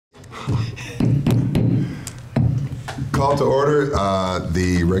Call to order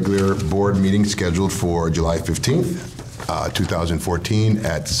the regular board meeting scheduled for July 15th, 2014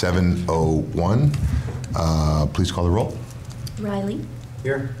 at 7:01. Please call the roll. Riley.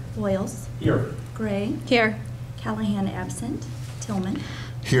 Here. Boyles. Here. Gray. Here. Callahan absent. Tillman.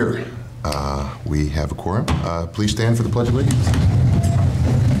 Here. We have a quorum. Please stand for the Pledge of Allegiance.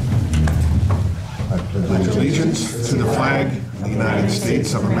 I pledge allegiance to the flag of the United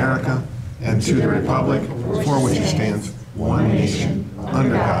States of America and to the republic for which it stands, one nation,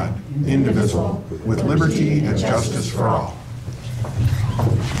 under God, indivisible, with liberty and justice for all.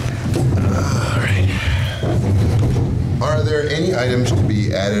 All right. Are there any items to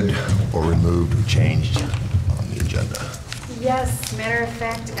be added or removed or changed on the agenda? Yes, matter of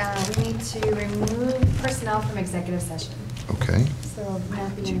fact, we need to remove personnel from executive session. Okay. So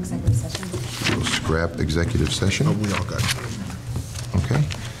not be in executive session. We'll scrap executive session. Oh, we all got it. Okay.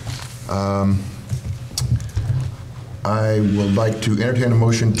 I would like to entertain a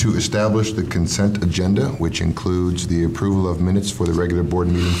motion to establish the consent agenda, which includes the approval of minutes for the regular board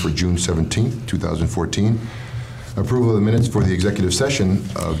meeting for June 17th, 2014, approval of the minutes for the executive session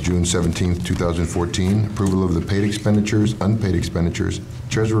of June 17th, 2014, approval of the paid expenditures, unpaid expenditures,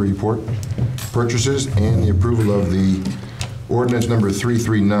 treasury report, purchases, and the approval of the ordinance number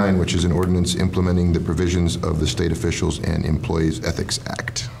 339, which is an ordinance implementing the provisions of the State Officials and Employees Ethics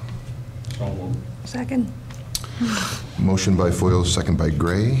Act. Second. Motion by Foyle, second by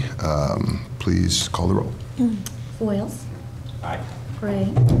Gray. Please call the roll. Boyles. Aye.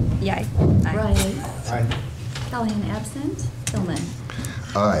 Gray. Yay. Riley. Aye. Callahan absent. Tillman.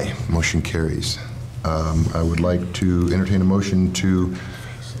 Aye. Motion carries. I would like to entertain a motion to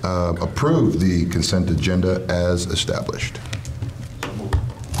approve the consent agenda as established.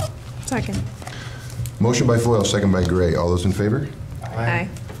 Second. Motion by Foyle, second by Gray. All those in favor? Aye.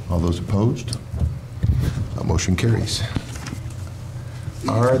 All those opposed? Motion carries.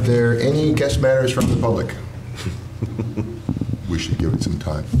 Are there any guest matters from the public? We should give it some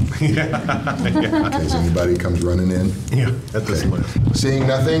time. In case anybody comes running in. Yeah, at this point. Seeing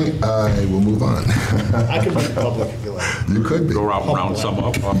nothing, I will move on. I could be public if you like. You could be. Go around and round some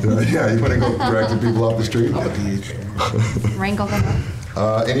up. Yeah, you want to go drag the people off the street? Wrangle them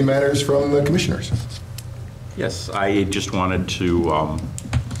up. Any matters from the commissioners? Yes, I just wanted to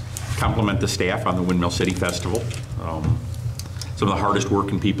compliment the staff on the Windmill City Festival. Some of the hardest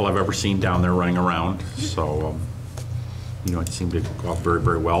working people I've ever seen down there running around. So, you know, it seemed to go off very,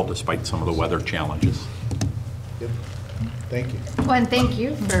 very well despite some of the weather challenges. Yep. Thank you. Well, and thank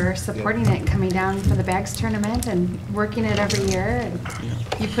you for supporting it, coming down for the bags tournament and working it every year. And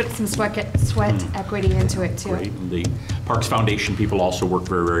you put some sweat equity into it too. Great. And the Parks Foundation people also worked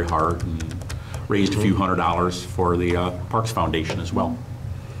very, very hard and raised a few $100s for the Parks Foundation as well.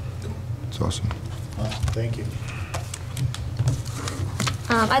 It's awesome. Thank you.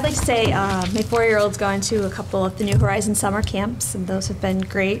 I'd like to say my 4-year-old's gone to a couple of the New Horizons summer camps, and those have been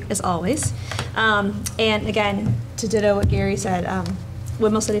great, as always. And again, to ditto what Gary said,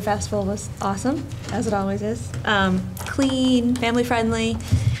 Windmill City Festival was awesome, as it always is. Clean, family-friendly.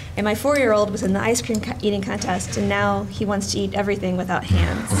 And my 4-year-old was in the ice cream eating contest, and now he wants to eat everything without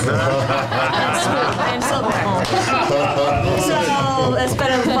hands. I'm still at home. So it's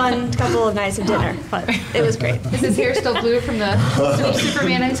been a fun couple of nights of dinner, but it was great. Is his hair still blue from the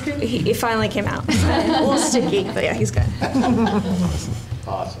Superman ice cream? He finally came out. A little sticky, but yeah, he's good.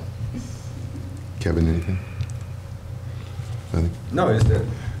 Awesome. Kevin, anything? Nothing? No, it's that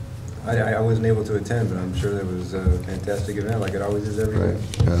I wasn't able to attend, but I'm sure that was a fantastic event, like it always is every year.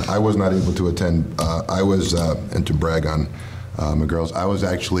 Right. I was not able to attend. I was, and to brag on my girls, I was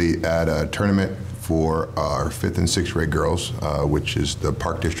actually at a tournament for our 5th and 6th grade girls, which is the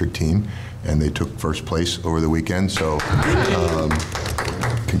Park District team, and they took first place over the weekend. So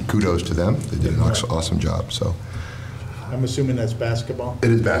kudos to them. They did an awesome job. So. I'm assuming that's basketball?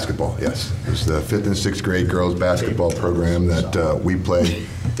 It is basketball, yes. It's the 5th and 6th grade girls basketball program that we play.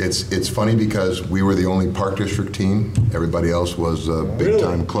 It's funny because we were the only Park District team. Everybody else was a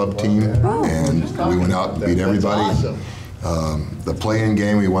big-time club team, and we went out and beat everybody. Awesome. The play-in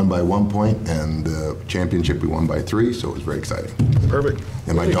game we won by 1 point, and the championship we won by 3, so it was very exciting. Perfect.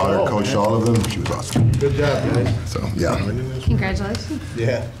 And my daughter coached all of them. She was awesome. Good job, guys. So, yeah, Congratulations.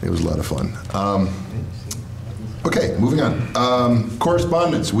 Yeah. it was a lot of fun. Okay, moving on.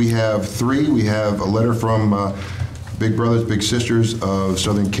 Correspondence, we have 3. We have a letter from Big Brothers Big Sisters of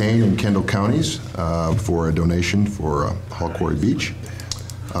Southern Kane and Kendall counties for a donation for Hall Quarry Beach.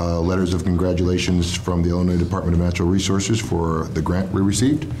 Letters of congratulations from the Illinois Department of Natural Resources for the grant we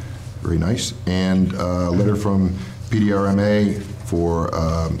received. Very nice. And a letter from PDRMA for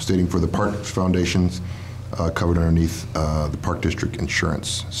stating for the Parks Foundations covered underneath the Park District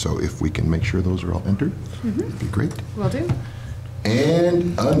insurance. So if we can make sure those are all entered, that'd be great. Will do.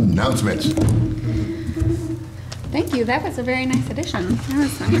 And announcements. Thank you. That was a very nice addition.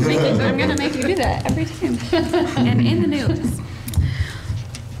 I'm going to make you do that every time. And in the news,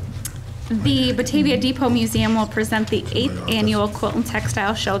 the Batavia Depot Museum will present the 8th annual Quilt and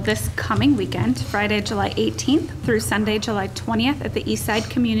Textile Show this coming weekend, Friday, July 18th through Sunday, July 20th at the Eastside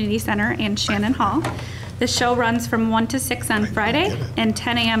Community Center and Shannon Hall. The show runs from 1 to 6 on Friday and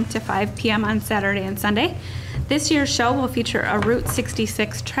 10 a.m. to 5 p.m. on Saturday and Sunday. This year's show will feature a Route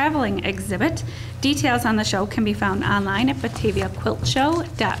 66 traveling exhibit. Details on the show can be found online at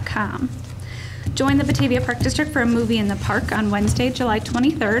bataviaquiltshow.com. Join the Batavia Park District for a movie in the park on Wednesday, July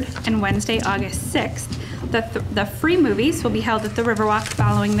 23rd and Wednesday, August 6th. The free movies will be held at the Riverwalk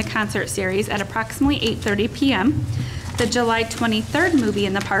following the concert series at approximately 8:30 p.m. The July 23rd movie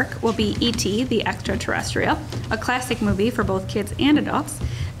in the park will be E.T. the Extraterrestrial, a classic movie for both kids and adults.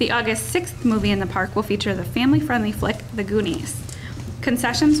 The August 6th movie in the park will feature the family-friendly flick, The Goonies.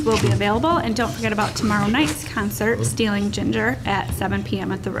 Concessions will be available, and don't forget about tomorrow night's concert, Stealing Ginger, at 7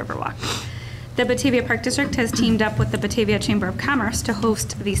 p.m. at the Riverwalk. The Batavia Park District has teamed up with the Batavia Chamber of Commerce to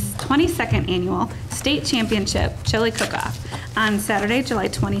host the 22nd annual State Championship Chili Cook-Off on Saturday, July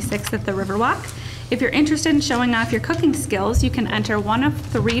 26th at the Riverwalk. If you're interested in showing off your cooking skills, you can enter one of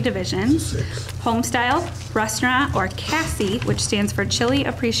 3 divisions: Homestyle, Restaurant, or CASI, which stands for Chili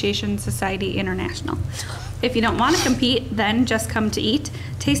Appreciation Society International. If you don't want to compete, then just come to eat.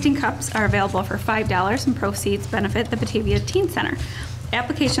 Tasting cups are available for $5 and proceeds benefit the Batavia Teen Center.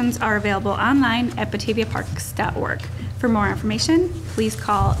 Applications are available online at bataviaparks.org. For more information, please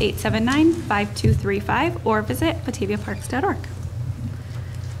call 879-5235 or visit bataviaparks.org.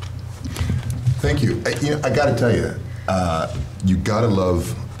 Thank you. I got to tell you, you got to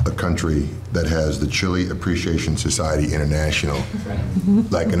love a country that has the Chili Appreciation Society International,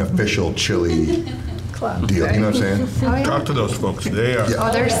 like an official chili deal. You know what I'm saying? Oh, yeah. Talk to those folks. They are.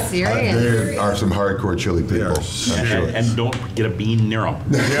 Oh, they're serious. There are some hardcore chili They people. are I'm sure. And don't get a bean near them.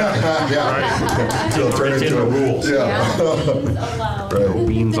 Yeah. So it'll turn It's in into the rules. Yeah. No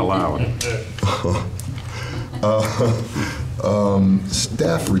beans allowed.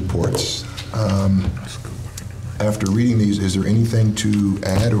 Staff reports. After reading these, is there anything to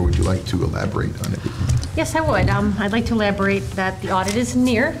add, or would you like to elaborate on it? Yes, I would. I'd like to elaborate that the audit is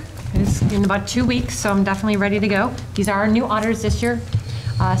near. It's in about 2 weeks, so I'm definitely ready to go. These are our new auditors this year,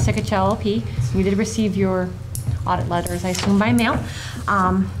 Sikich LLP. You did receive your audit letters, I assume, by mail.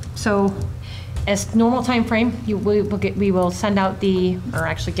 So as normal time frame, we will send out or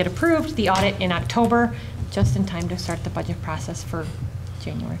actually get approved, the audit in October, just in time to start the budget process for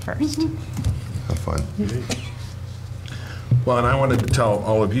January 1st. Have fun. Well, and I wanted to tell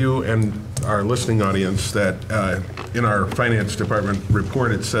all of you and our listening audience that in our finance department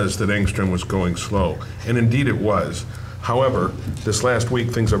report, it says that Engstrom was going slow, and indeed it was. However, this last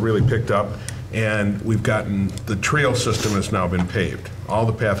week, things have really picked up, and we've gotten, the trail system has now been paved. All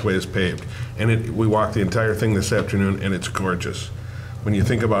the pathway is paved, and we walked the entire thing this afternoon, and it's gorgeous. When you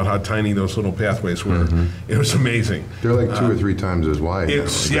think about how tiny those little pathways were, it was amazing. They're like 2 or 3 times as wide.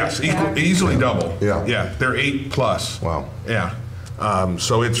 It's, yes, easily double. Yeah. Yeah, they're 8+. Wow. Yeah.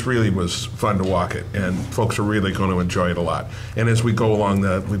 So it's really was fun to walk it, and folks are really going to enjoy it a lot. And as we go along,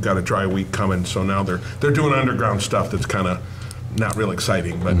 we've got a dry week coming, so now they're doing underground stuff that's kind of not real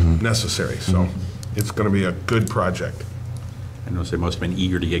exciting, but necessary. So it's going to be a good project. I know they must have been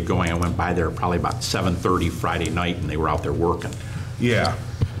eager to get going. I went by there probably about 7:30 Friday night, and they were out there working. Yeah.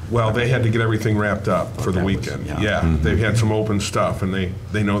 Well, they had to get everything wrapped up for the That was- weekend. yeah. Yeah. They've had some open stuff, and they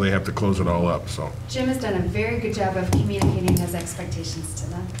know they have to close it all up, so. Jim has done a very good job of communicating his expectations to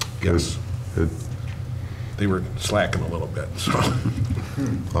them. Yes. Good. They were slacking a little bit, so.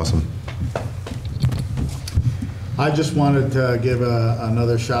 Awesome. I just wanted to give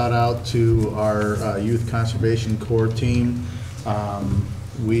another shout out to our Youth Conservation Corps team.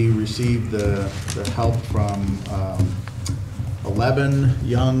 We received the help from 11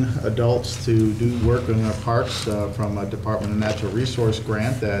 young adults to do work in our parks from a Department of Natural Resource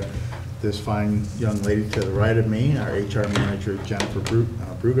grant that this fine young lady to the right of me, our HR manager, Jennifer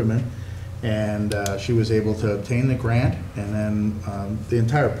Brueggemann, and she was able to obtain the grant, and then the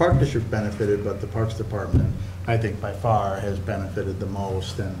entire park district benefited, but the Parks Department, I think by far, has benefited the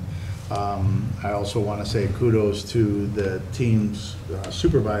most. And I also want to say kudos to the team's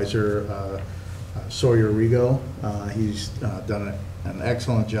supervisor, Sawyer Rigo. He's done an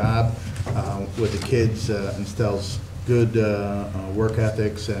excellent job with the kids, instills good work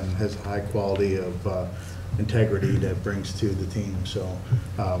ethics, and has a high quality of integrity that brings to the team. So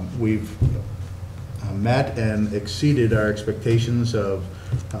we've met and exceeded our expectations of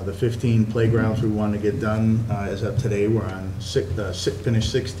the 15 playgrounds we want to get done. As of today, we're on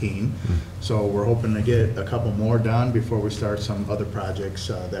finished 16. So we're hoping to get a couple more done before we start some other projects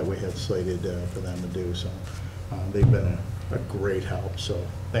that we have slated for them to do. So they've been a great help. So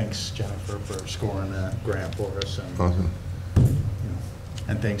thanks, Jennifer, for scoring that grant for us. And, Awesome.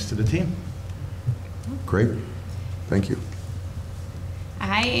 and thanks to the team. Great. Thank you.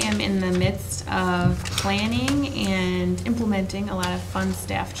 I am in the midst of planning and implementing a lot of fun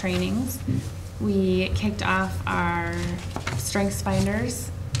staff trainings. We kicked off our Strengths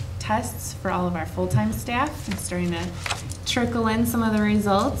Finders tests for all of our full-time staff. It's starting to trickle in some of the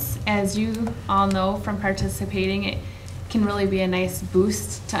results. As you all know from participating, it can really be a nice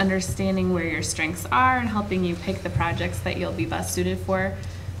boost to understanding where your strengths are and helping you pick the projects that you'll be best suited for.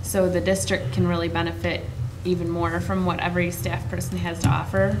 So the district can really benefit even more from what every staff person has to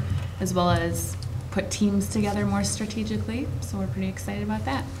offer, as well as put teams together more strategically. So we're pretty excited about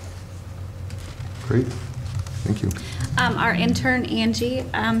that. Great. Thank you. Our intern, Angie,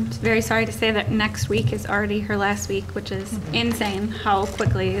 I'm very sorry to say that next week is already her last week, which is insane how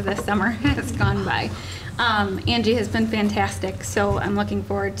quickly this summer has gone by. Angie has been fantastic, so I'm looking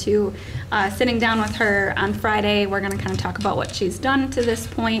forward to sitting down with her on Friday. We're going to kind of talk about what she's done to this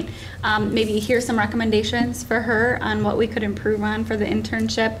point, maybe hear some recommendations for her on what we could improve on for the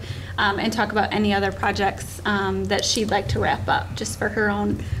internship, and talk about any other projects that she'd like to wrap up just for her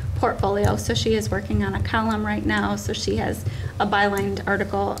own portfolio. So she is working on a column right now, so she has a bylined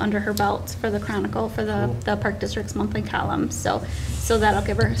article under her belt for the Chronicle for the Park District's monthly column. So that'll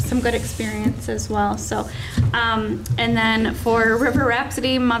give her some good experience as well. So and then for River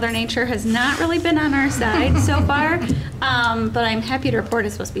Rhapsody, Mother Nature has not really been on our side so far, but I'm happy to report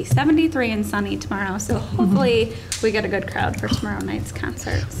it's supposed to be 73 and sunny tomorrow, so hopefully we get a good crowd for tomorrow night's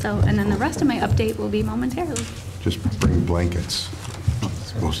concert. So, and then the rest of my update will be momentarily. Just bring blankets.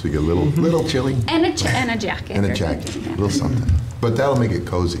 It's supposed to get a little chilly. And a jacket. And a jacket, a little something. But that'll make it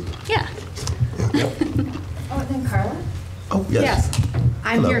cozy. Yeah. Yeah. Oh, and then Carla? Oh, yes. Yes,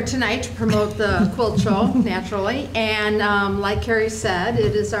 I'm Hello. here tonight to promote the quilt show, naturally, and like Carrie said,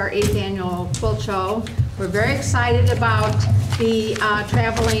 it is our 8th annual quilt show. We're very excited about the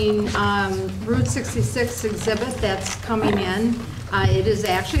traveling Route 66 exhibit that's coming in. It is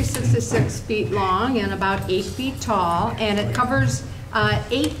actually 66 feet long and about 8 feet tall, and it covers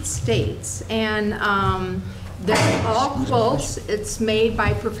 8 states, and they're all quilts. It's made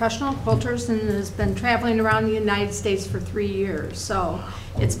by professional quilters and has been traveling around the United States for 3 years. So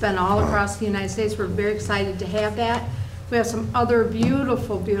it's been all across the United States. We're very excited to have that. We have some other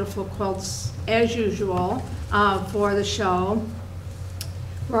beautiful, beautiful quilts, as usual, for the show.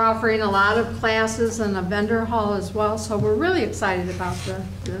 We're offering a lot of classes and a vendor hall as well, so we're really excited about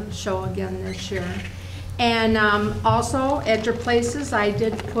the show again this year. And also, at your places, I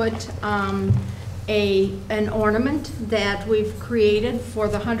did put an ornament that we've created for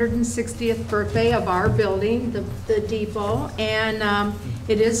the 160th birthday of our building, the depot, and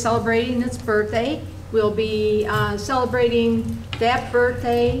it is celebrating its birthday. We'll be celebrating that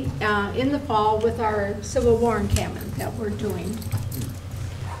birthday in the fall with our Civil War encampment that we're doing.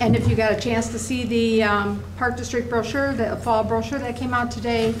 And if you got a chance to see the Park District brochure, the fall brochure that came out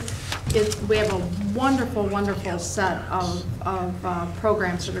today, we have a wonderful, wonderful set of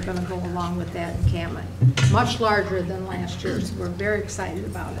programs that are going to go along with that encampment. Much larger than last year, so we're very excited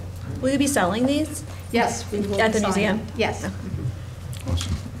about it. Will you be selling these? Yes, we will. At the be selling museum? them. Yes,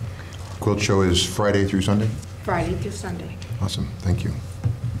 Awesome. Quilt show is Friday through Sunday? Friday through Sunday. Awesome, thank you.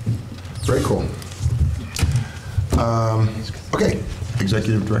 Very cool. Okay,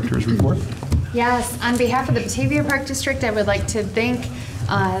 Executive Director's report. Yes, on behalf of the Batavia Park District, I would like to thank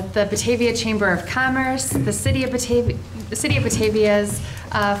the Batavia Chamber of Commerce, the City of Batavia's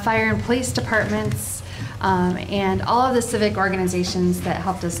fire and police departments, and all of the civic organizations that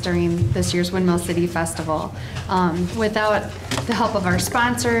helped us during this year's Windmill City Festival. Without the help of our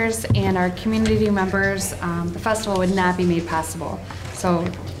sponsors and our community members, the festival would not be made possible. So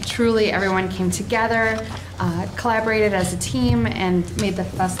truly everyone came together, collaborated as a team, and made the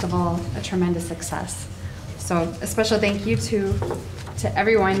festival a tremendous success. So a special thank you to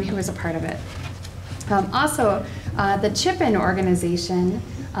everyone who was a part of it. Also, the Chip-In organization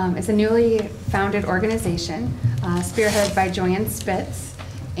is a newly founded organization spearheaded by Joanne Spitz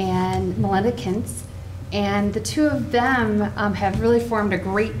and Melinda Kintz. And the two of them have really formed a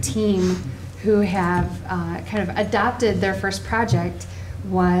great team who have kind of adopted their first project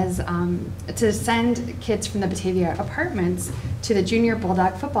was to send kids from the Batavia apartments to the Junior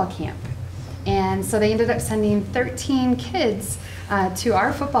Bulldog football camp. And so they ended up sending 13 kids to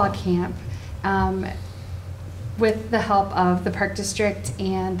our football camp with the help of the Park District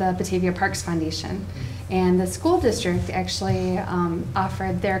and the Batavia Parks Foundation. And the school district actually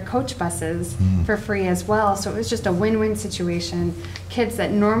offered their coach buses for free as well. So it was just a win-win situation. Kids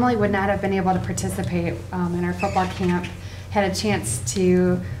that normally would not have been able to participate in our football camp had a chance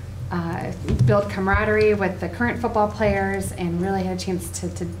to build camaraderie with the current football players and really had a chance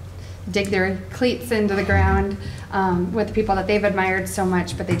to dig their cleats into the ground with the people that they've admired so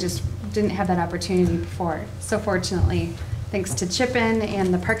much, but they just didn't have that opportunity before. So fortunately, thanks to Chippen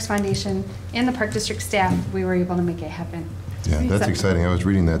and the Parks Foundation and the Park District staff, we were able to make it happen. Yeah, that's So- exciting. I was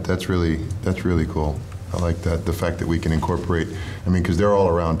reading that. That's really cool. I like that, the fact that we can incorporate, I mean, because they're all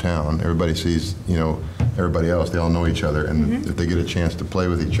around town. Everybody sees, you know, everybody else. They all know each other. And if they get a chance to play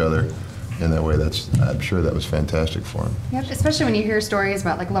with each other in that way, I'm sure that was fantastic for them. Yep, especially when you hear stories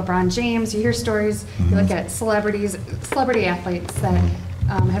about like LeBron James, you hear stories, you look at celebrity athletes that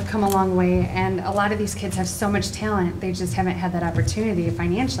have come a long way, and a lot of these kids have so much talent, they just haven't had that opportunity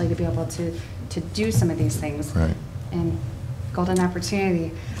financially to be able to do some of these things. Right. And golden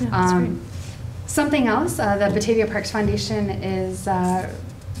opportunity. Yeah, that's great. Something else, the Batavia Parks Foundation is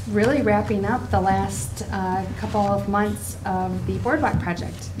really wrapping up the last couple of months of the boardwalk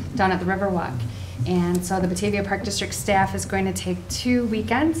project down at the Riverwalk. And so the Batavia Park District staff is going to take 2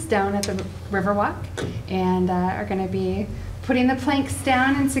 weekends down at the Riverwalk and are going to be putting the planks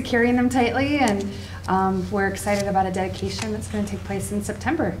down and securing them tightly. And we're excited about a dedication that's going to take place in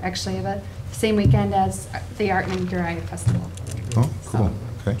September, actually, the same weekend as the Art and Uriah Festival. Oh, cool.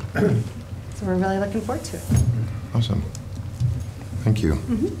 Okay. So we're really looking forward to it. Awesome. Thank you.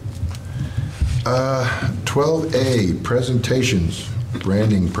 12A, presentations,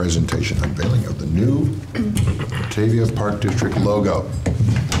 branding presentation, unveiling of the new Batavia Park District logo.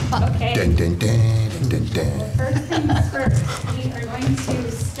 Okay. Dun, dun, dun, dun, dun. First things first, we are going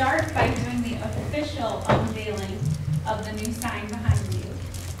to start by doing the official unveiling of the new sign behind you.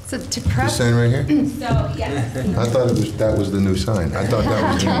 So to This prep, sign right here? So, yes. I thought that was the new sign. I thought that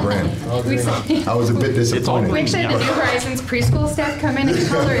was the new brand. I was a bit disappointed. we actually had the New Horizons preschool staff come in and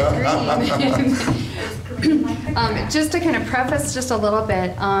color it green. Just to kind of preface just a little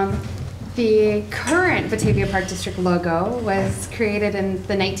bit, the current Batavia Park District logo was created in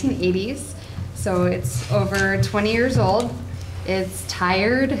the 1980s, so it's over 20 years old. It's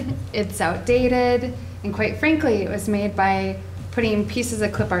tired, it's outdated, and quite frankly, it was made by putting pieces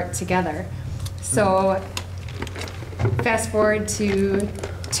of clip art together. So fast forward to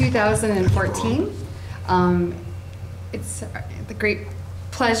 2014, it's the great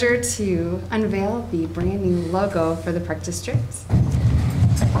pleasure to unveil the brand new logo for the Park District.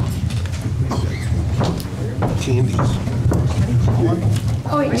 Candies.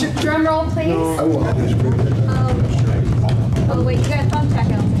 Oh, wait, drum roll, please. Oh, wait, you got a thumb check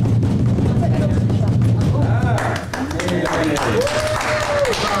out.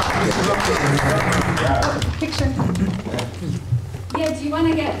 Picture. Yeah, do you want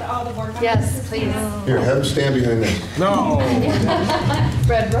to get all the board members? Yes, please. Here, have him stand behind this. No.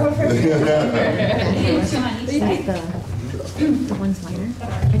 Red Rover. Two on each side. The one's lighter.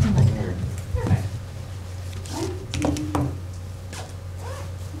 It's a lighter. Perfect. 1, 2.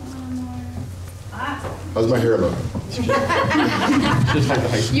 One more. Ah. How's my hair look? You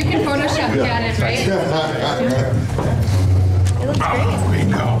can Photoshop at it, right? It looks great. We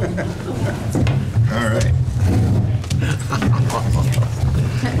know. All right.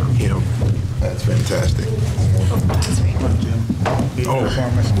 That's fantastic. Oh,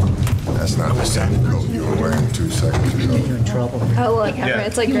 that's not the same coat you were wearing 2 seconds ago. Oh, look,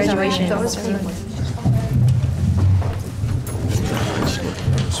 it's like graduation.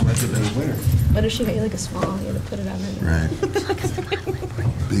 What if she got you like a small? You had to put it on it. Right.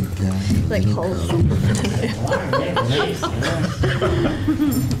 Big guy. Like Hulk.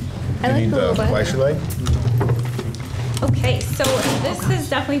 I like the little Flashing light? Okay, so this has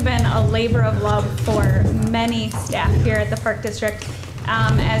definitely been a labor of love for many staff here at the Park District.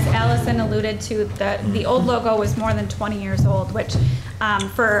 As Allison alluded to, the old logo was more than 20 years old, which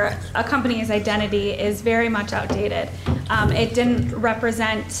for a company's identity is very much outdated. It didn't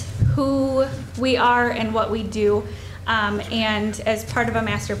represent who we are and what we do. And as part of a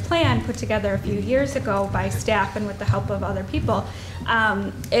master plan put together a few years ago by staff and with the help of other people,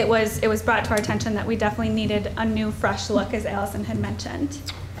 it was brought to our attention that we definitely needed a new, fresh look, as Allison had mentioned.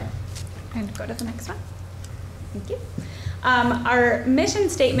 And go to the next one. Thank you. Our mission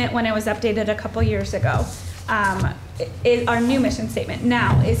statement, when it was updated a couple years ago, our new mission statement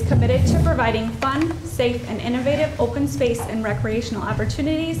now is committed to providing fun, safe, and innovative open space and recreational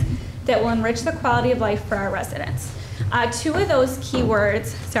opportunities that will enrich the quality of life for our residents. Two of those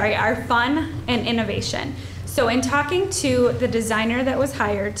keywords, are fun and innovation. So in talking to the designer that was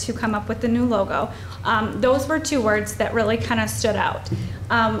hired to come up with the new logo, those were two words that really kind of stood out.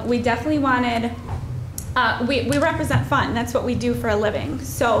 We definitely wanted, we represent fun, that's what we do for a living.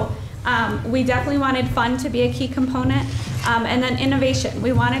 So we definitely wanted fun to be a key component, and then innovation.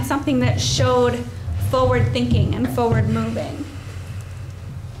 We wanted something that showed forward thinking and forward moving.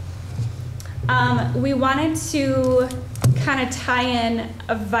 We wanted to kind of tie in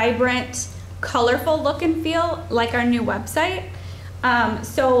a vibrant, colorful look and feel like our new website.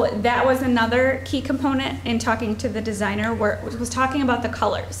 So that was another key component in talking to the designer, where it was talking about the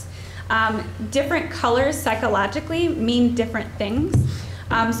colors. Different colors psychologically mean different things.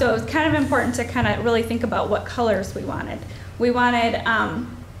 So it was kind of important to kind of really think about what colors we wanted. We wanted,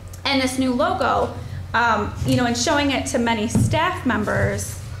 and this new logo, you know, and showing it to many staff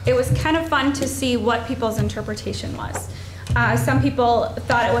members, it was kind of fun to see what people's interpretation was. Some people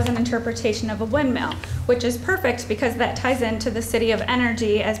thought it was an interpretation of a windmill, which is perfect because that ties into the city of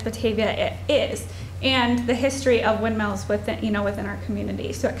energy as Batavia is, and the history of windmills within, you know, within our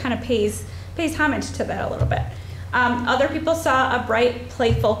community. So it kind of pays homage to that a little bit. Other people saw a bright,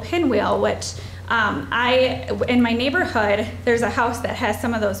 playful pinwheel, which in my neighborhood, there's a house that has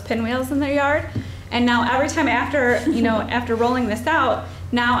some of those pinwheels in their yard. And now every time after, you know, after rolling this out,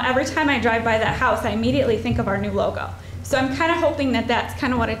 now every time I drive by that house, I immediately think of our new logo. So I'm kind of hoping that that's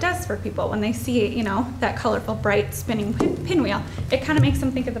kind of what it does for people when they see, you know, that colorful, bright, spinning pinwheel. It kind of makes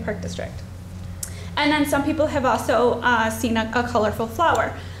them think of the Park District. And then some people have also seen a colorful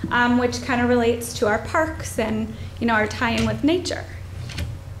flower, which kind of relates to our parks and, you know, our tie-in with nature.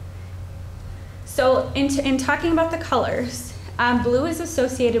 So in talking about the colors, blue is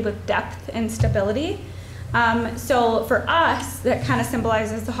associated with depth and stability. So for us, that kind of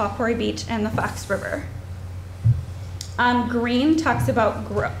symbolizes the Hawk Quarry Beach and the Fox River. Green talks about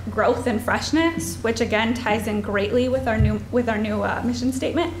growth and freshness, which again ties in greatly with our new mission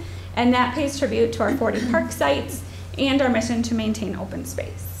statement, and that pays tribute to our 40 park sites and our mission to maintain open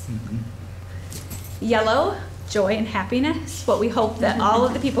space. Yellow, joy and happiness, what we hope that all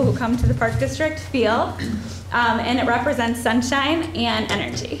of the people who come to the Park District feel, and it represents sunshine and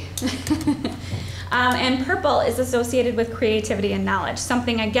energy. And purple is associated with creativity and knowledge,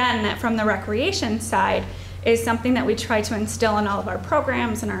 something again that from the recreation side is something that we try to instill in all of our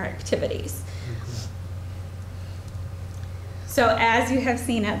programs and our activities. So as you have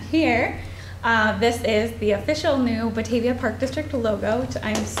seen up here, this is the official new Batavia Park District logo, which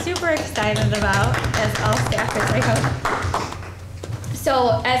I'm super excited about, as all staff is, I hope.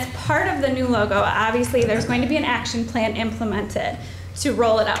 So as part of the new logo, obviously there's going to be an action plan implemented to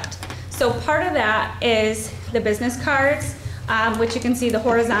roll it out. So part of that is the business cards, which you can see the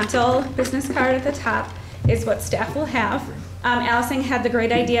horizontal business card at the top is what staff will have. Allison had the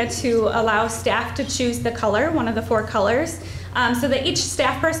great idea to allow staff to choose the color, one of the 4 colors, so that each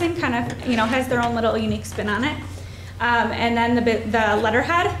staff person kind of, you know, has their own little unique spin on it. And then the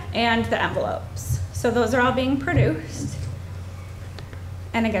letterhead and the envelopes. So those are all being produced.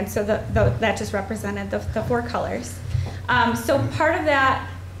 And again, so that just represented the 4 colors. So part of that,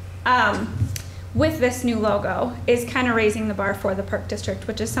 with this new logo, is kind of raising the bar for the Park District,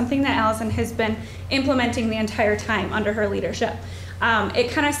 which is something that Allison has been implementing the entire time under her leadership.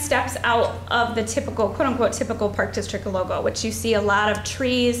 It kind of steps out of the typical, quote unquote, typical Park District logo, which you see a lot of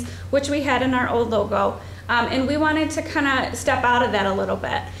trees, which we had in our old logo. And we wanted to kind of step out of that a little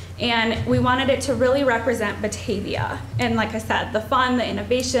bit. And we wanted it to really represent Batavia. And like I said, the fun, the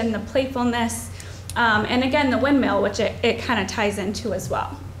innovation, the playfulness, and again, the windmill, which it kind of ties into as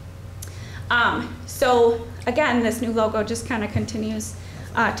well. So again, this new logo just kind of continues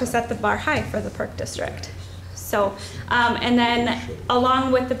to set the bar high for the Park District. So, and then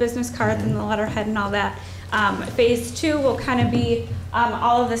along with the business cards and the letterhead and all that, phase 2 will kind of be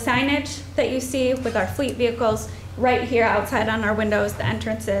all of the signage that you see with our fleet vehicles right here outside on our windows, the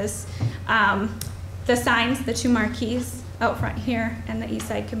entrances, the signs, the 2 marquees out front here and the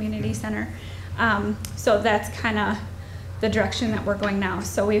Eastside Community Center. So that's kind of the direction that we're going now.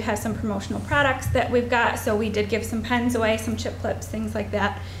 So we have some promotional products that we've got. So we did give some pens away, some chip clips, things like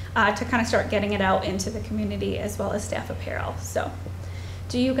that, to kind of start getting it out into the community as well as staff apparel. So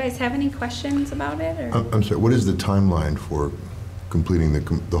do you guys have any questions about it? Or? I'm sorry, what is the timeline for completing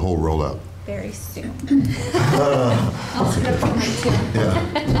the whole rollout? Very soon. I'll sit up for mine too.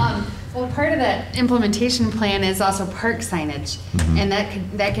 Yeah. Well, part of that implementation plan is also park signage, and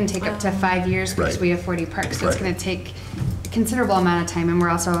that can take up to 5 years because we have 40 parks, so it's going to take a considerable amount of time, and we're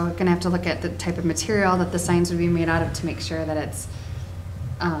also going to have to look at the type of material that the signs would be made out of to make sure that it's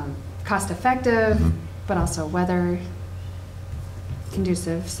cost-effective, but also weather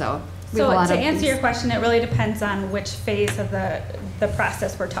conducive, so we have a So lot to of answer things. your question, it really depends on which phase of the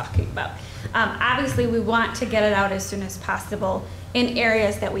process we're talking about. Obviously, we want to get it out as soon as possible in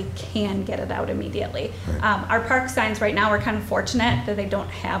areas that we can get it out immediately. Our park signs right now, we're kind of fortunate that they don't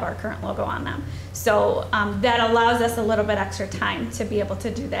have our current logo on them. So that allows us a little bit extra time to be able to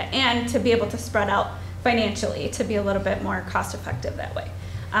do that and to be able to spread out financially to be a little bit more cost effective that way.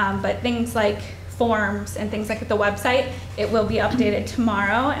 But things like forms and things like the website, it will be updated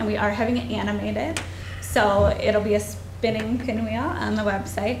tomorrow, and we are having it animated. So it'll be a spinning pinwheel on the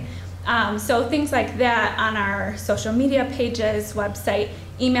website. So things like that on our social media pages, website,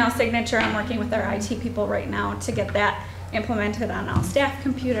 email signature. I'm working with our IT people right now to get that implemented on all staff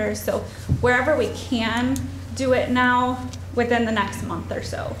computers. So wherever we can do it now, within the next month or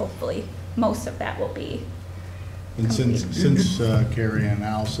so, hopefully most of that will be. And since Carrie and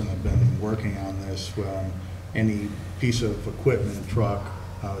Allison have been working on this, any piece of equipment, truck,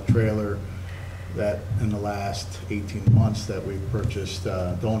 trailer, that in the last 18 months that we've purchased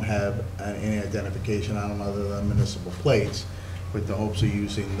don't have any identification on them other than municipal plates, with the hopes of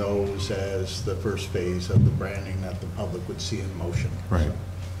using those as the first phase of the branding that the public would see in motion. Right.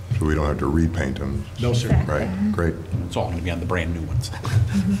 So we don't have to repaint them. No, sir. Right, great. It's all going to be on the brand new ones.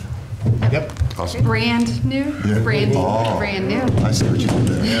 Yep. Awesome. Brand new, brand new. I see what you did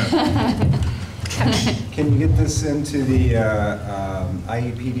there. Can you get this into the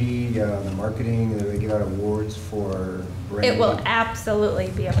IEPD, the marketing, they give out awards for branding? It will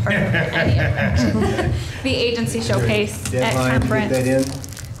absolutely be a part of any of the agency showcase at conference. Is there a deadline to get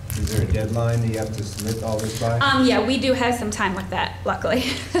that in? Is there a deadline that you have to submit all this by? Yeah, we do have some time with that, luckily.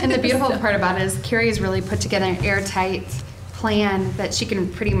 And the beautiful part about it is Carrie's really put together an airtight plan that she can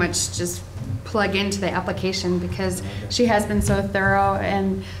pretty much just plug into the application, because she has been so thorough,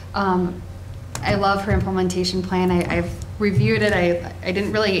 and I love her implementation plan. I've reviewed it. I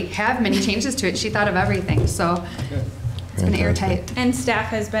didn't really have many changes to it. She thought of everything, so it's been airtight. And staff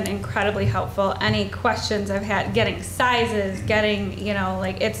has been incredibly helpful. Any questions I've had, getting sizes, getting, you know,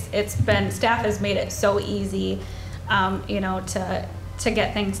 like it's been, staff has made it so easy, you know, to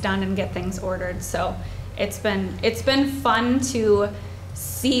get things done and get things ordered. So it's been fun to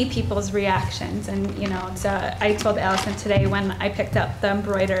see people's reactions. And you know, I told Allison today when I picked up the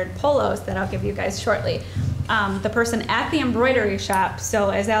embroidered polos that I'll give you guys shortly, the person at the embroidery shop, so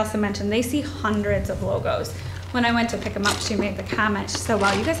as Allison mentioned, they see hundreds of logos. When I went to pick them up, she made the comment, she said,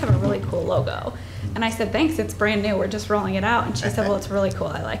 wow, you guys have a really cool logo. And I said, thanks, it's brand new, we're just rolling it out. And she said, well, it's really cool,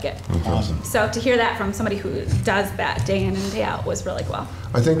 I like it. That's awesome. So to hear that from somebody who does that day in and day out was really cool.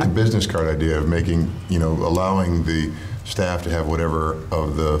 I think the business card idea of making, you know, allowing the staff to have whatever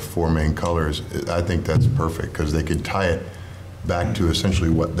of the four main colors, I think that's perfect, because they could tie it back to essentially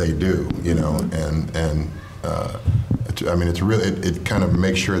what they do, you know, and I mean, it's really, it kind of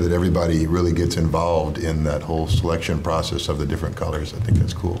makes sure that everybody really gets involved in that whole selection process of the different colors. I think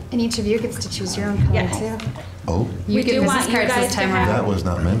that's cool. And each of you gets to choose your own color Yes. too. Oh, You get do business want you cards guys this to time have- around. that was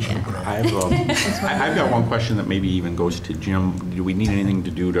not mentioned. I've got one question that maybe even goes to Jim. Do we need anything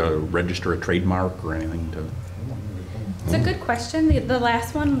to do to register a trademark or anything to? It's a good question. The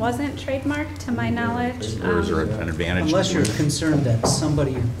last one wasn't trademarked, to my knowledge. Or is there an advantage? Unless to you're it? concerned that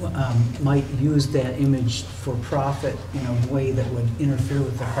somebody might use that image for profit in a way that would interfere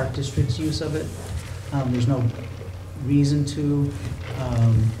with the Park District's use of it, there's no reason to.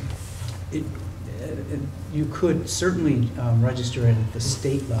 You could certainly register it at the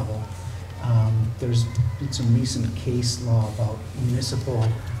state level. There's been some recent case law about municipal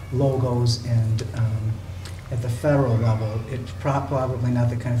logos, and at the federal level, it's probably not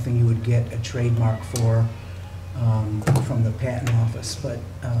the kind of thing you would get a trademark for from the patent office, but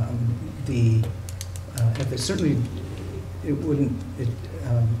certainly it wouldn't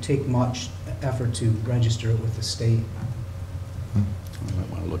take much effort to register it with the state. I might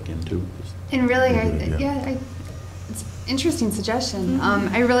want to look into. And really, Yeah. it's an interesting suggestion.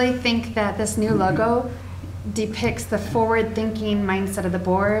 I really think that this new logo depicts the forward-thinking mindset of the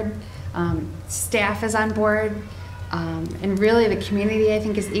board. Staff is on board, and really the community, I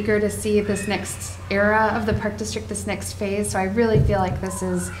think, is eager to see this next era of the Park District, this next phase. So I really feel like this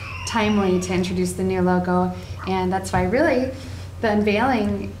is timely to introduce the new logo, and that's why really the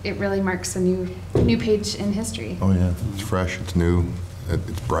unveiling, it really marks a new page in history. Oh yeah, it's fresh, it's new,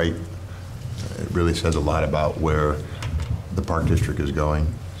 it's bright. It really says a lot about where the Park District is going.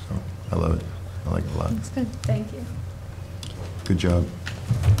 So I love it. I like it a lot. Looks good. Thank you. Good job.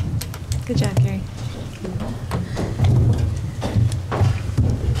 Good job, Carrie.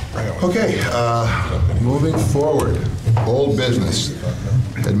 Okay, moving forward, old business.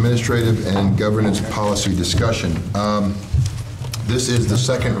 administrative and governance policy discussion. This is the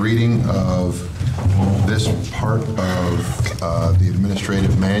second reading of this part of the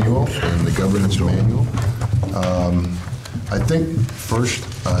administrative manual and the governance manual. I think first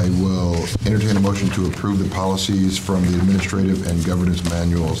I will entertain a motion to approve the policies from the administrative and governance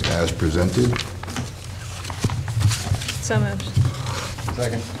manuals as presented. So moved.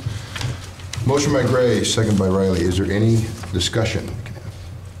 Second. Motion by Gray, second by Riley. Is there any discussion?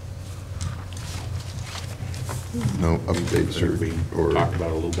 No updates We or talked about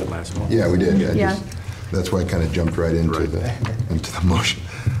it a little bit last month. Yeah, we did. Yeah. That's why I kind of jumped right into the motion.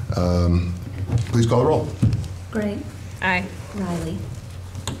 Please call the roll. Gray. Aye. Riley.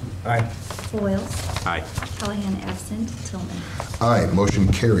 Aye. Foils. Aye. Callahan absent. Tillman. Aye,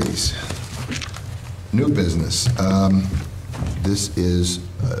 motion carries. New business. This is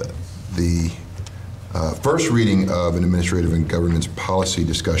the first reading of an administrative and governance policy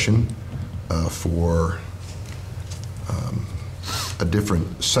discussion for a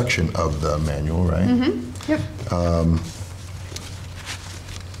different section of the manual, right? Mm-hmm. Yep.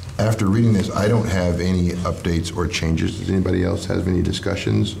 After reading this, I don't have any updates or changes. Does anybody else have any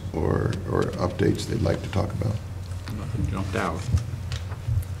discussions or updates they'd like to talk about? Nothing jumped out.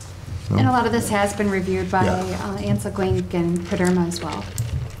 No? And a lot of this has been reviewed by Yeah. Ansel Glink and Paderma as well.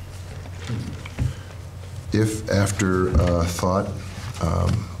 If after thought,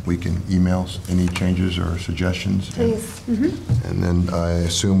 we can email any changes or suggestions. Please. And then I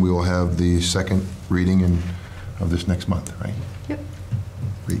assume we will have the second reading of this next month, right? Yep.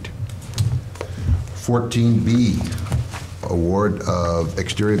 Great. 14B, award of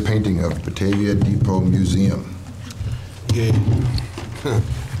exterior painting of Batavia Depot Museum. Yay.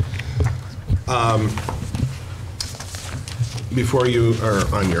 Before you are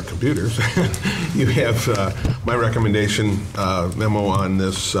on your computers, you have my recommendation memo on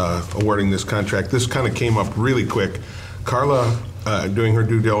this, awarding this contract. This kind of came up really quick. Carla, doing her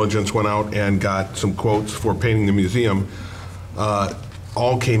due diligence, went out and got some quotes for painting the museum.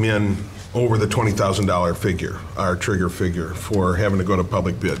 All came in over the $20,000 figure, our trigger figure for having to go to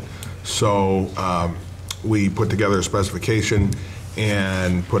public bid. So we put together a specification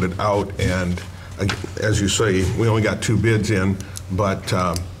and put it out, and as you say, we only got 2 bids in, but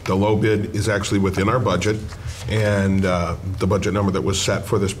the low bid is actually within our budget and the budget number that was set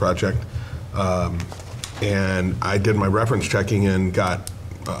for this project. And I did my reference checking and got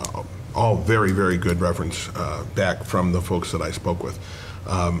all very, very good reference back from the folks that I spoke with.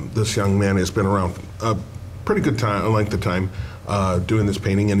 This young man has been around a pretty good time, a length of time, doing this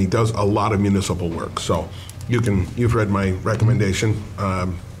painting, and he does a lot of municipal work. So you've read my recommendation.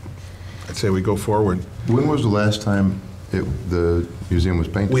 I'd say we go forward. When was the last time the museum was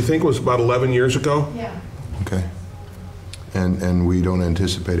painted? We think it was about 11 years ago. Yeah. Okay. And we don't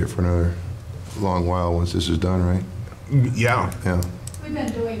anticipate it for another long while once this is done, right? Yeah. Yeah. We've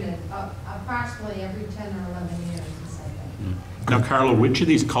been doing it approximately every 10 or 11 years, I think. Now, Carla, which of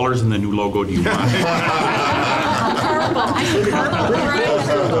these colors in the new logo do you want?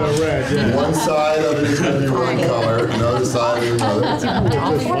 One side of it is going to be one color, another side is another. Just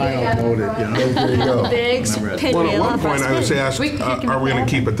final voted, you know? There you go. Big Well, pinwheel. at one up point I was front. asked, are we going to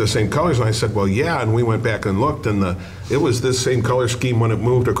keep it the same colors? And I said, well, yeah. And we went back and looked, and it was this same color scheme when it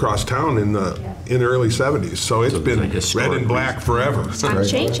moved across town in the early 70s. So it's been red and black forever. Time to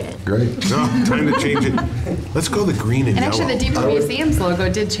change it. Great. No, time to change it. Let's go the green and And yellow. actually, the Depot Museum's logo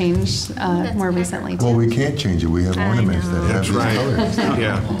did change more recently, too. Well, we can't change it. We have ornaments that have That's these right. colors.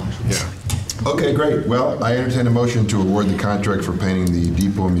 Yeah. Okay, great. Well, I entertain a motion to award the contract for painting the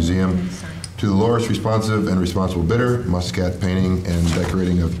Depot Museum to the lowest responsive and responsible bidder, Muscat Painting and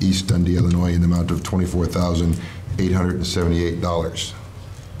Decorating of East Dundee, Illinois, in the amount of $24,878.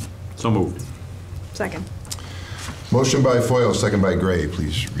 So moved. Second. Motion by Foyle, second by Gray.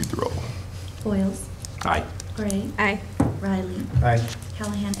 Please read the roll. Foils. Aye. Gray. Aye. Riley. Aye.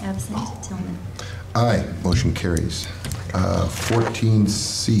 Callahan absent. Tillman. Aye, motion carries.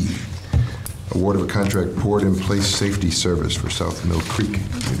 14C, award of a contract poured in place safety service for South Mill Creek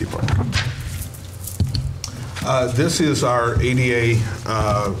Community Park. This is our ADA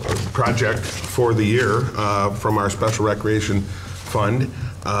project for the year from our Special Recreation Fund.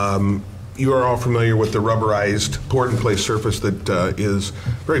 You are all familiar with the rubberized poured-in-place surface that is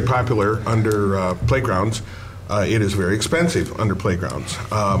very popular under playgrounds. It is very expensive under playgrounds.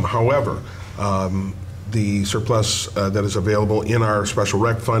 However, the surplus that is available in our Special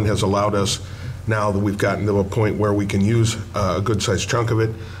Rec Fund has allowed us, now that we've gotten to a point where we can use a good-sized chunk of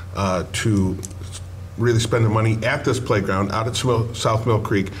it, to really spend the money at this playground out at South Mill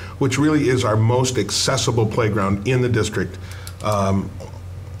Creek, which really is our most accessible playground in the district.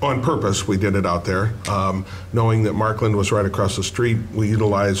 on purpose, we did it out there. Knowing that Markland was right across the street, we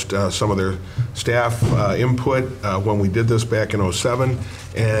utilized some of their staff input when we did this back in '07,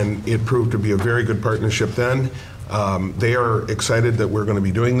 and it proved to be a very good partnership then. They are excited that we're going to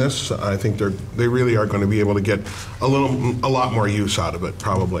be doing this. I think they really are going to be able to get a lot more use out of it,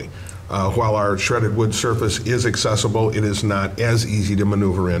 probably. While our shredded wood surface is accessible, it is not as easy to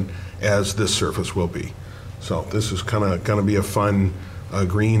maneuver in as this surface will be. So this is kind of going to be a fun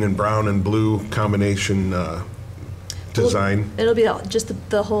green and brown and blue combination design. It'll be just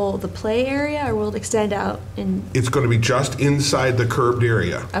the play area, or will it extend out in? It's going to be just inside the curbed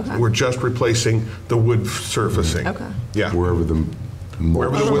area. Okay. We're just replacing the wood surfacing. Okay. Yeah. Wherever the wood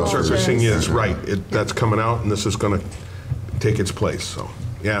mulch surfacing is. is, right. That's coming out, and this is going to take its place. So,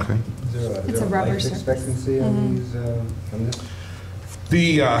 yeah. It's a rubber life surface. expectancy on these, on this?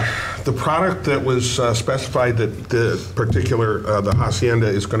 The product that was specified that the particular, the Hacienda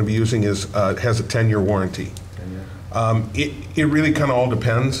is going to be using has a 10-year warranty. It really kind of all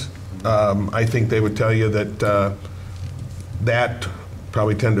depends. I think they would tell you that that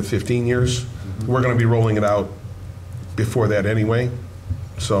probably 10 to 15 years. We're going to be rolling it out before that anyway.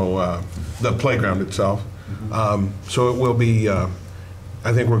 So the playground itself. So it will be, I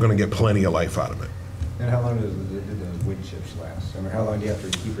think we're going to get plenty of life out of it. And how long did those wood chips last? I mean, how long do you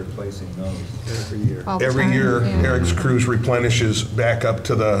have to keep replacing those? Every year. All the Every time, year, yeah. Eric's crews replenishes back up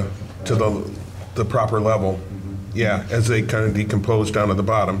to the proper level. Yeah, as they kind of decompose down at the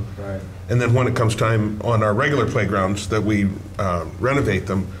bottom. Right. And then when it comes time on our regular playgrounds that we renovate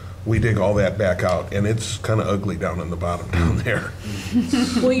them, we dig all that back out, and it's kind of ugly down in the bottom down there.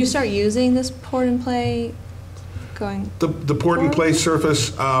 Will you start using this pour and play going? The port and play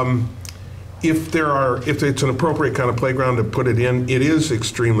surface, if it's an appropriate kind of playground to put it in, it is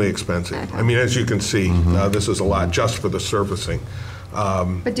extremely expensive. Okay. I mean, as you can see, this is a lot just for the surfacing.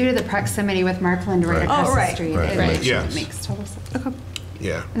 But due to the proximity with Markland right across Oh, right. the street, Right. it Yes. makes total sense. Okay.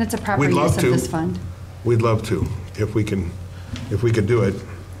 Yeah. And it's a proper We'd love use of to. this fund. We'd love to, if we could do it.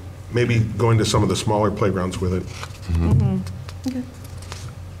 Maybe going to some of the smaller playgrounds with it. Okay.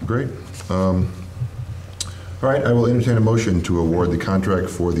 Great. All right, I will entertain a motion to award the contract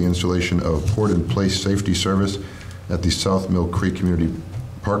for the installation of port and place safety service at the South Mill Creek Community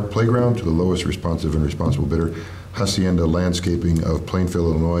Park Playground to the lowest responsive and responsible bidder, Hacienda Landscaping of Plainfield,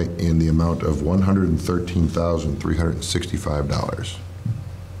 Illinois, in the amount of $113,365.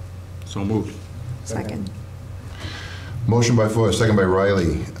 So moved. Second. Motion by Foy, second by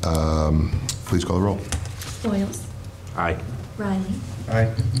Riley. Please call the roll. Foils, Aye. Riley, Aye.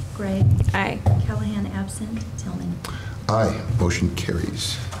 Gray, Aye. Callahan absent, Tillman. Aye, motion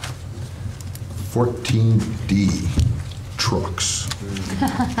carries. 14D, trucks.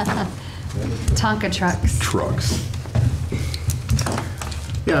 Tonka trucks. Trucks.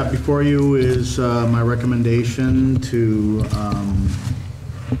 Yeah, before you is my recommendation to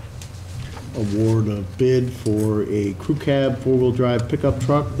award a bid for a crew cab four-wheel drive pickup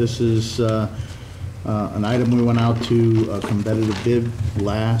truck. This is an item we went out to a competitive bid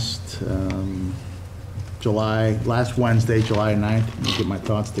last Wednesday, July 9th. Let me get my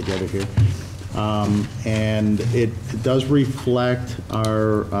thoughts together here. And it does reflect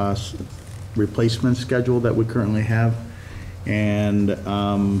our replacement schedule that we currently have. And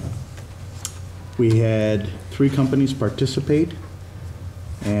we had 3 companies participate,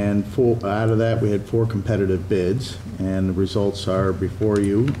 and out of that, we had 4 competitive bids, and the results are before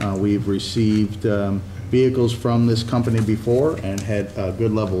you. We've received vehicles from this company before and had a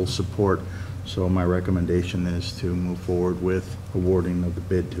good level of support, so my recommendation is to move forward with awarding of the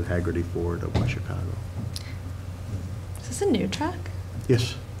bid to Haggerty Ford of West Chicago. Is this a new truck?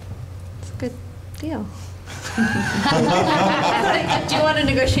 Yes. It's a good deal. Do you want to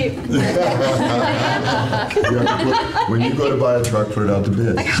negotiate? When you go to buy a truck, put it out to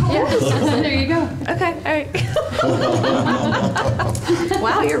bid. There you go. Okay, all right.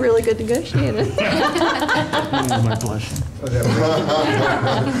 Wow, you're a really good negotiator. My pleasure.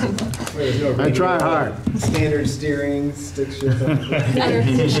 I try hard. Standard steering, stick shift. They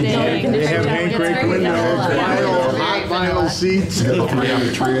have hand crank windows, hot vinyl seats, no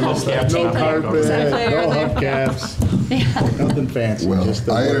carpet, no hubcaps, nothing fancy. Well, just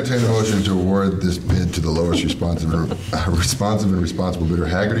the I work. entertain a motion to award this bid to the lowest responsive and responsible bidder,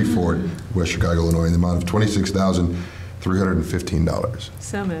 Haggerty Ford, West Chicago, Illinois, in the amount of $26,315.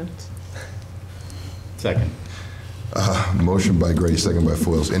 So moved. Second. Motion by Gray, second by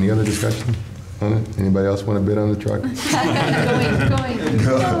Foils. Any other discussion on it? Anybody else want to bid on the truck? Going.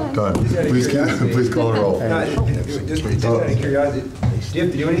 Done. Please call the roll. Just out of curiosity, do you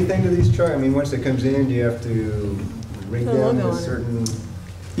have to do anything to these trucks? I mean, once it comes in, do you have to rig The them logo with on it. certain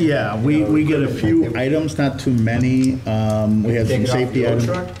Yeah, we get a few items, not too many. We have some safety items.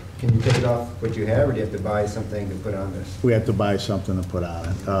 Can you take it off what you have, or do you have to buy something to put on this? We have to buy something to put on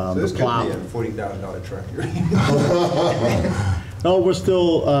it. So this The could plow. be a $40,000 truck. No, we're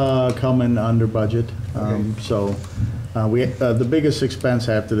still coming under budget. Okay. So the biggest expense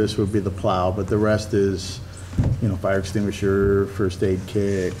after this would be the plow, but the rest is, fire extinguisher, first aid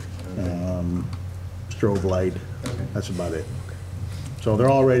kit, strobe light. That's about it. So they're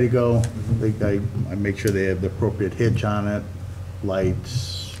all ready to go. I make sure they have the appropriate hitch on it,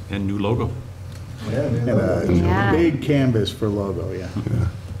 lights, And new logo. and a Yeah. big canvas for logo, yeah.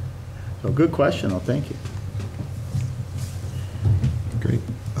 So good question, thank you. Great.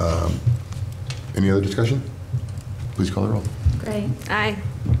 Any other discussion? Please call the roll. Gray. Aye.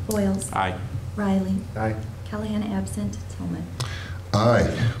 Boyles. Aye. Riley. Aye. Callahan absent. Tillman. Aye.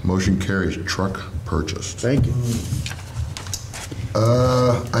 Motion carries. Truck purchased. Thank you.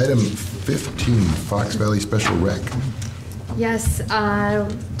 Item 15, Fox Valley Special Rec. Yes,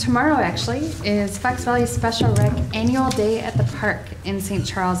 tomorrow actually is Fox Valley Special Rec Annual Day at the Park in St.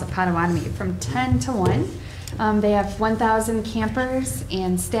 Charles at Potawatomi from 10 to 1. They have 1,000 campers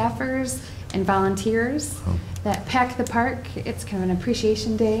and staffers and volunteers that pack the park. It's kind of an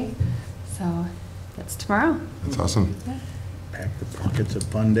appreciation day, so that's tomorrow. That's awesome. Pack the park, it's a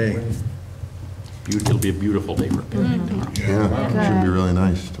fun day. It'll be a beautiful day for people tomorrow. Yeah, should be really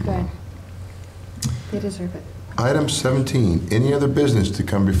nice tomorrow. Good. They deserve it. Item 17, any other business to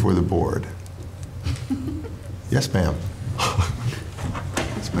come before the board? Yes, ma'am.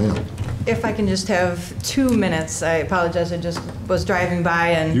 Yes, ma'am. If I can just have 2 minutes, I apologize, I just was driving by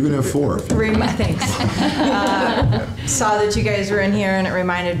and... You can have 4. Thanks. Saw that you guys were in here and it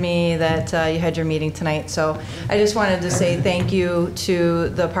reminded me that you had your meeting tonight. So I just wanted to say thank you to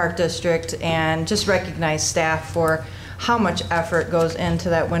the Park District and just recognize staff for how much effort goes into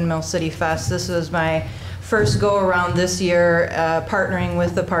that Windmill City Fest. This was my first go around this year partnering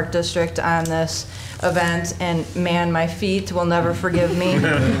with the Park District on this event, and man, my feet will never forgive me.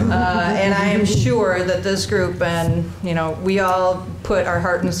 And I am sure that this group and, we all put our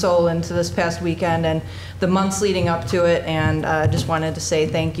heart and soul into this past weekend and the months leading up to it, and just wanted to say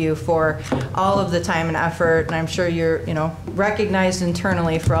thank you for all of the time and effort, and I'm sure you're, recognized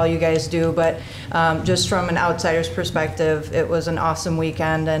internally for all you guys do, but just from an outsider's perspective, it was an awesome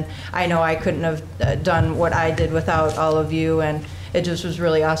weekend, and I know I couldn't have done what I did without all of you, and it just was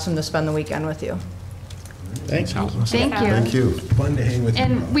really awesome to spend the weekend with you. Thanks. Thank you. Thank you. Fun to hang with you.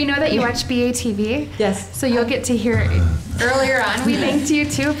 And we know that you watch BATV. Yes. So you'll get to hear earlier on. We thanked you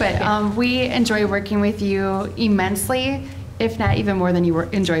too, but we enjoy working with you immensely, if not even more than you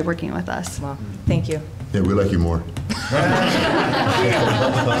enjoy working with us. Well, thank you. Yeah, we like you more. Yeah,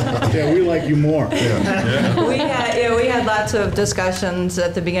 we like you more. We had lots of discussions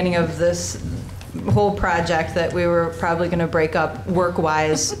at the beginning of this whole project that we were probably going to break up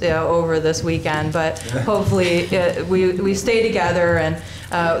work-wise over this weekend, but hopefully we stay together, and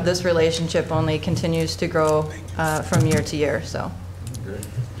this relationship only continues to grow from year to year. So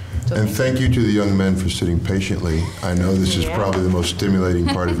And thank you to the young men for sitting patiently. I know this is probably the most stimulating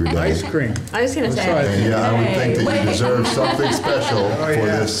part of your day. Ice cream. I was gonna say. And yeah, I would think that you deserve something special for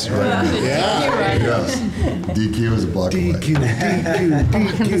this. Right? Yeah. Yes. DQ is a block away. The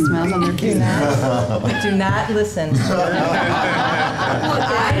smells on their feet. do not listen.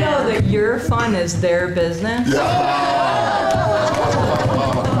 I know that your fun is their business.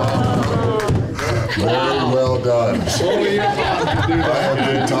 Very well done. I have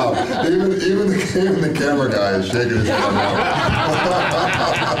been top. Even the camera guy is shaking his head now.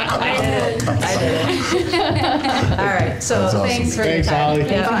 I did it. All right, so That's awesome. thanks for Thanks, your time.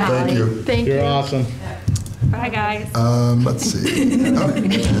 Holly. Yeah. Thank you. Thank you. You're awesome. Bye, guys. Let's see.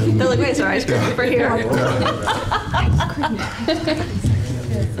 They're like, wait, so ice cream over here.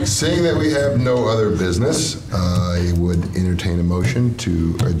 Seeing that we have no other business, I would entertain a motion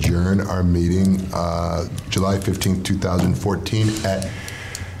to adjourn our meeting July 15th, 2014 at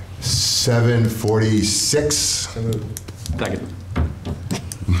 7:46. Second.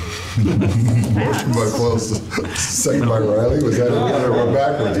 Motion by Foils, second by Riley. Was that it? We're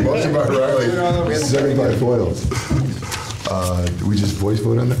backwards. Motion by Riley, second by Foils. Do we just voice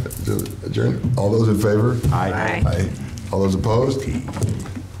vote on that? To adjourn? All those in favor? Aye. Aye. All those opposed?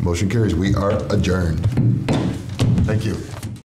 Motion carries. We are adjourned. Thank you.